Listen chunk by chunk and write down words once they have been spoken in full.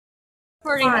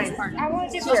Recording this part.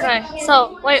 Okay,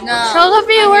 so wait, No, show the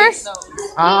viewers.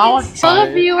 Show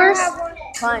The viewers.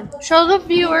 Fine. Show the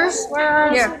viewers. Where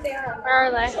are Here. Where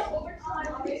are they?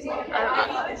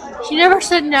 She never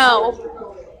said no.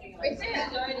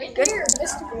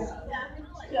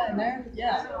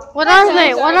 What are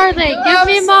they? What are they? Give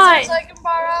me mine. I can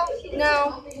borrow?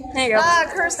 No. There you go.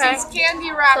 Kirsten's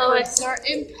candy wrappers. They're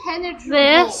impenetrable.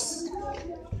 This.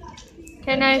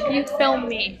 Can I? You film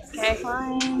me? Okay.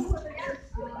 Fine.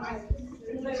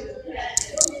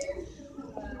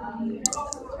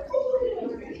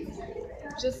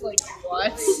 Just like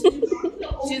what?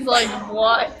 She's like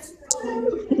what?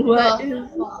 What?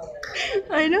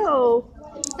 I know.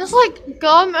 It's like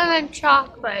gum and then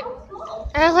chocolate.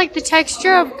 It has like the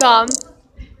texture of gum.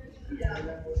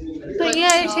 But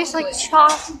yeah, it tastes like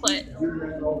chocolate.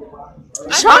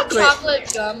 I've had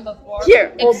chocolate gum before.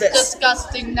 Here, hold it's this.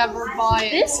 disgusting. Never buy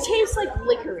it. This tastes like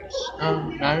licorice.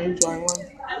 Now you enjoying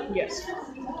one? Yes.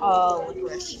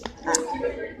 Licorice.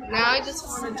 Now I just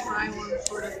want to try one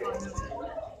for the fun of it.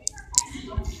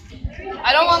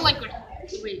 I don't want like.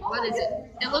 Wait, what is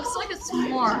it? It looks like a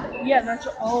s'more. Yeah, that's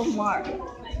all Mark.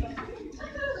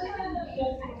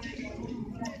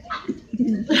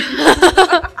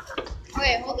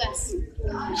 Okay, hold this.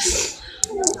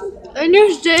 I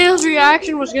knew Dale's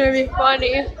reaction was gonna be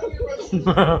funny.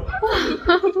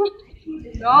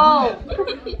 No.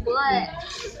 What?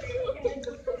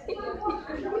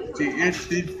 It's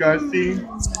disgusting.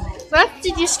 That's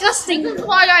the disgusting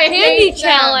Why I candy hate them.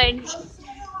 challenge.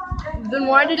 Then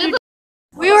why did you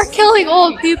We were killing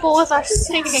old people with our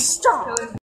singing. stop?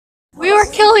 We were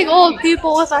killing old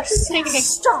people with our singing.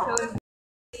 Stop.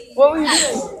 What were you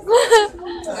doing?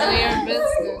 None of your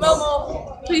business.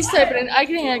 Momo, please type it in. I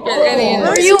can't get any of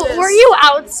Were this. you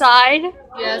outside?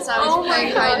 Yes, I was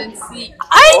playing hide and seek.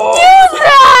 I knew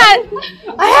that!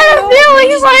 I had a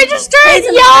feeling, so I just started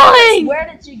yelling! Where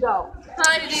did she go?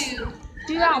 I do.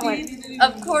 Do that one.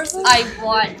 Of course, I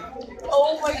won.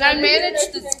 Oh my And I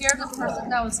managed to scare the person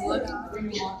that was looking for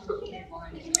me.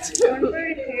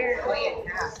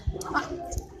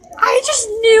 I just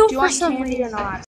knew Do you for want some candy reason. or not?